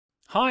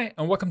Hi,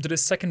 and welcome to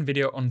this second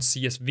video on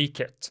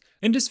CSVkit.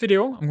 In this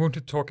video, I'm going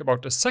to talk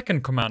about the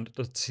second command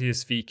that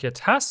CSVkit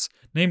has,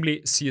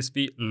 namely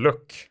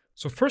csvlook.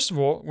 So first of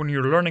all, when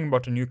you're learning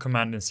about a new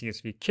command in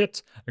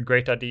CSVkit, a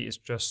great idea is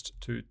just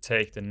to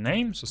take the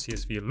name, so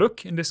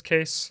csvlook in this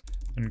case,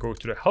 and go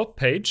to the help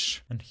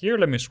page. And here,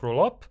 let me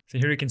scroll up. So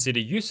here you can see the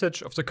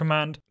usage of the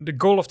command. The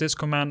goal of this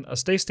command,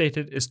 as they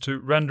stated, is to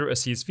render a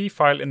CSV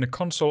file in the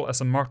console as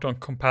a markdown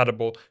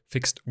compatible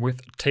fixed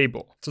width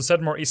table. So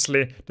said more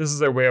easily, this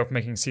is a way of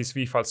making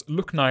CSV files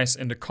look nice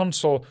in the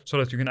console so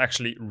that you can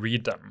actually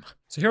read them.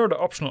 So here are the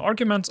optional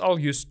arguments. I'll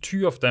use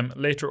 2 of them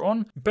later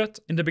on, but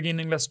in the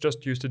beginning, let's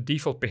just use the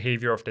default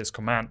behavior of this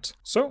command.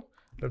 So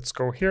let's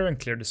go here and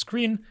clear the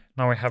screen.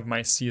 Now I have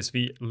my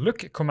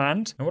csvlook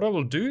command. And what I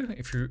will do,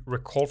 if you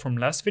recall from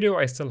last video,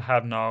 I still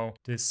have now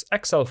this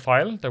Excel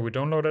file that we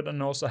downloaded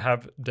and also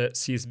have the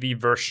CSV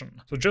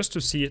version. So just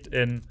to see it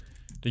in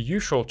the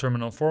usual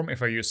terminal form,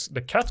 if I use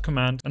the cat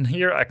command, and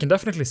here I can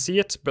definitely see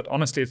it, but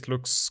honestly it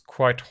looks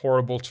quite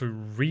horrible to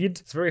read.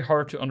 It's very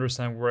hard to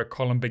understand where a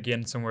column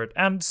begins and where it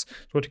ends.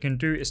 So what you can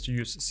do is to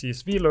use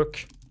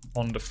csvlook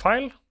on the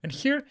file. And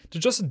here, to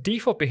just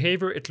default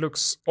behavior, it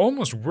looks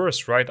almost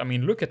worse, right? I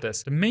mean, look at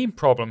this. The main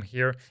problem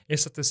here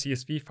is that the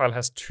CSV file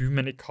has too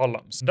many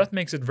columns. And that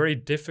makes it very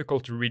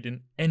difficult to read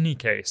in any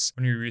case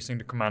when you're using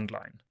the command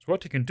line. So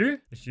what you can do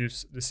is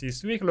use the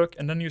csvlook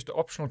and then use the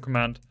optional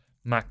command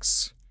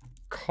max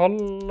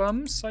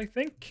columns, I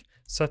think.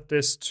 Set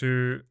this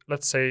to,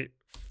 let's say,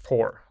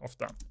 4 of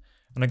them.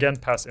 And again,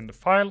 pass in the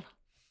file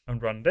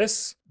and run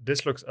this.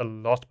 This looks a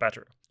lot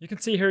better. You can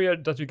see here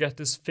that you get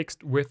this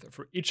fixed width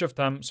for each of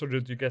them so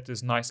that you get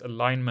this nice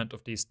alignment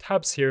of these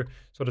tabs here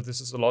so that this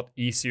is a lot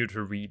easier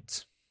to read.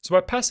 So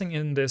by passing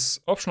in this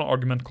optional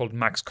argument called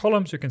max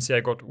columns, you can see I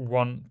got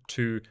 1,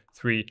 2,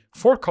 3,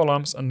 4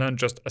 columns and then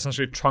just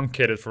essentially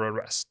truncated for a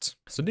rest.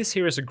 So this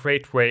here is a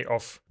great way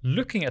of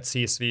looking at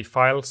CSV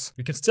files.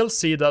 You can still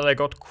see that I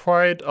got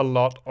quite a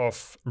lot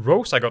of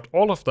rows. I got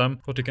all of them.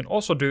 What you can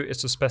also do is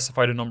to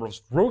specify the number of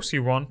rows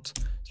you want.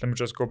 So let me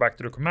just go back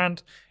to the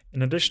command.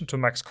 In addition to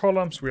max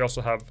columns, we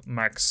also have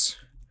max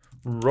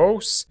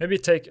rows. Maybe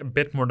take a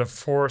bit more than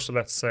 4, so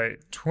let's say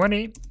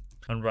 20.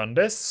 And run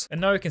this. And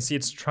now you can see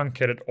it's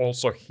truncated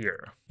also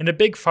here. In a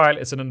big file,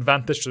 it's an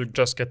advantage to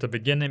just get the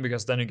beginning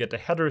because then you get the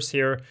headers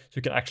here, so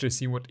you can actually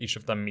see what each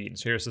of them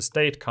means. So here's the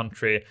state,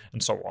 country,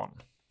 and so on.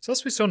 So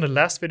as we saw in the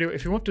last video,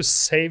 if you want to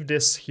save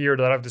this here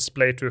that I've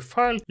displayed to a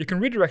file, you can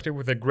redirect it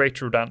with a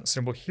greater than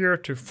symbol here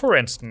to, for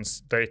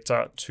instance,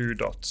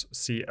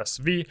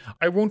 data2.csv.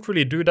 I won't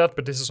really do that,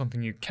 but this is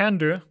something you can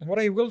do. And what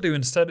I will do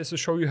instead is to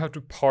show you how to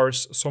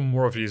parse some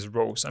more of these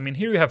rows. I mean,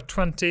 here you have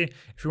 20.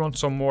 If you want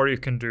some more, you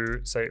can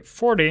do, say,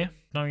 40.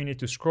 Now you need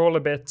to scroll a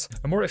bit.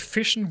 A more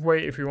efficient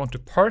way, if you want to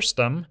parse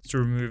them, is to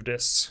remove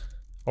this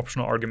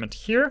optional argument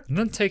here, and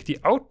then take the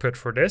output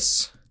for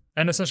this,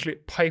 and essentially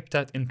pipe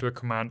that into a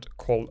command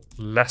called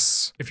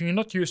less. If you're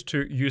not used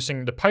to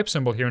using the pipe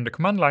symbol here in the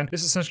command line,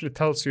 this essentially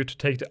tells you to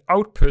take the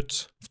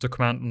output of the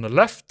command on the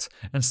left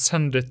and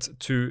send it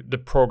to the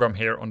program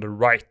here on the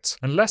right.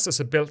 And less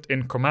is a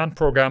built-in command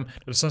program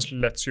that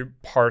essentially lets you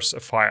parse a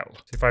file.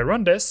 So if I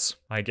run this,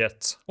 I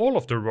get all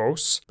of the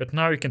rows, but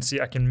now you can see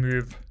I can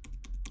move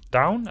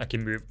down, I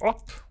can move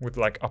up with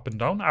like up and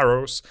down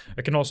arrows.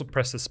 I can also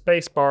press the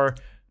space bar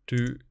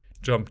to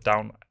jump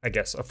down, I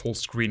guess, a full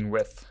screen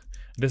width.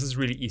 This is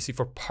really easy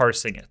for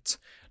parsing it.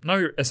 Now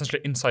you're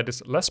essentially inside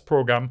this less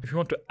program. If you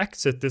want to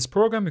exit this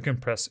program, you can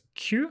press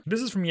Q. This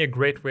is for me a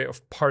great way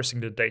of parsing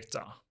the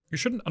data. You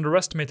shouldn't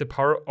underestimate the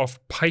power of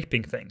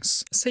piping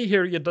things. Say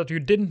here that you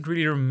didn't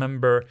really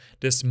remember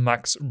this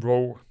max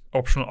row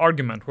optional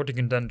argument. What you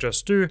can then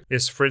just do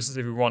is, for instance,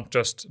 if you want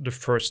just the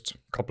first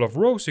couple of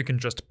rows, you can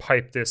just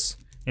pipe this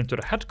into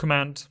the head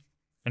command.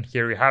 And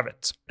here you have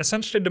it.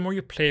 Essentially, the more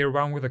you play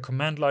around with a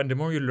command line, the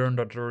more you learn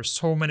that there are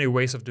so many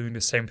ways of doing the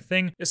same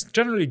thing. It's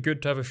generally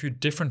good to have a few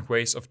different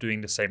ways of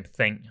doing the same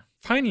thing.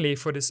 Finally,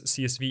 for this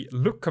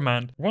csvlook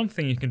command, one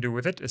thing you can do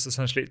with it is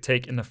essentially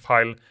take in a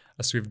file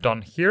as we've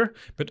done here,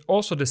 but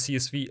also the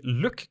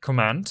csvlook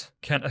command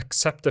can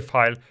accept the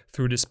file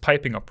through this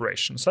piping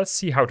operation. So let's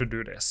see how to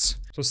do this.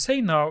 So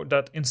say now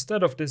that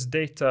instead of this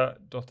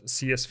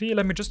data.csv,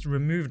 let me just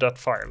remove that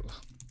file.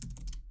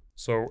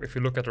 So if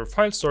you look at our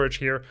file storage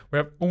here, we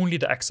have only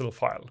the Excel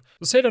file.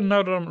 So say that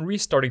now that I'm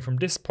restarting from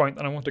this point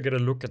and I want to get a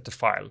look at the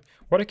file,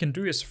 what I can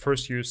do is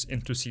first use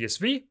into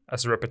CSV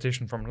as a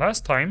repetition from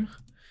last time,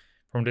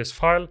 from this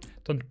file,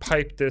 then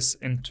pipe this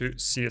into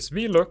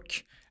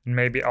csvlook, and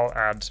maybe I'll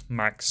add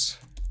max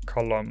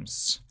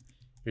columns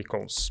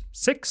equals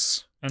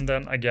 6. And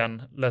then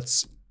again,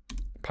 let's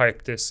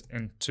pipe this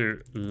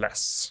into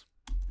less.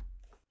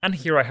 And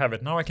here I have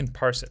it. Now I can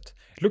parse it.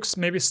 It looks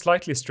maybe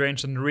slightly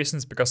strange, and the reason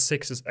is because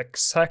 6 is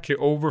exactly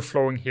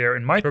overflowing here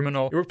in my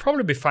terminal. It will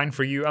probably be fine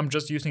for you. I'm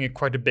just using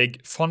quite a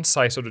big font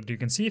size so that you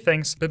can see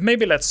things. But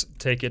maybe let's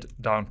take it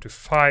down to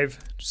 5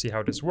 to see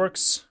how this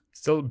works.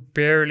 Still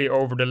barely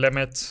over the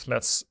limit.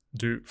 Let's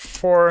do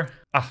 4.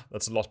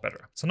 That's a lot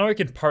better. So now you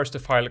can parse the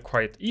file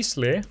quite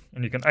easily,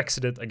 and you can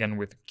exit it again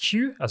with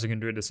Q, as you can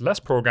do in this less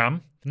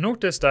program.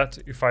 Notice that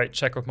if I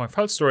check out my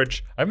file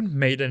storage, I haven't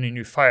made any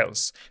new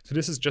files. So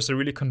this is just a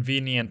really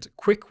convenient,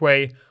 quick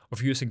way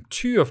of using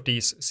 2 of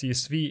these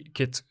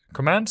CSVkit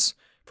commands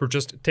for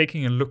just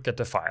taking a look at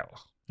the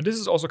file. And this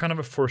is also kind of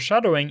a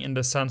foreshadowing in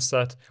the sense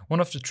that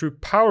one of the true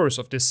powers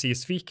of this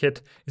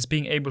CSVkit is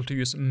being able to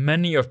use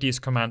many of these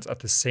commands at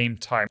the same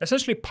time,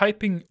 essentially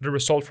piping the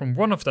result from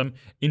one of them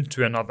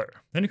into another.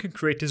 Then you can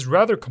create these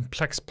rather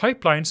complex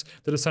pipelines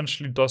that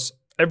essentially does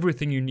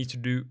everything you need to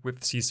do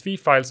with CSV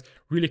files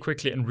really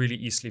quickly and really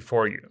easily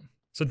for you.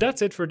 So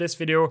that's it for this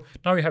video.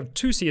 Now you have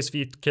 2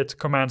 CSVkit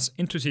commands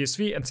into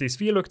CSV and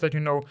csvlook that you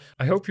know.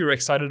 I hope you're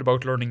excited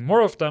about learning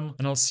more of them,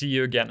 and I'll see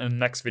you again in the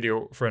next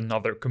video for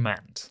another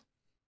command.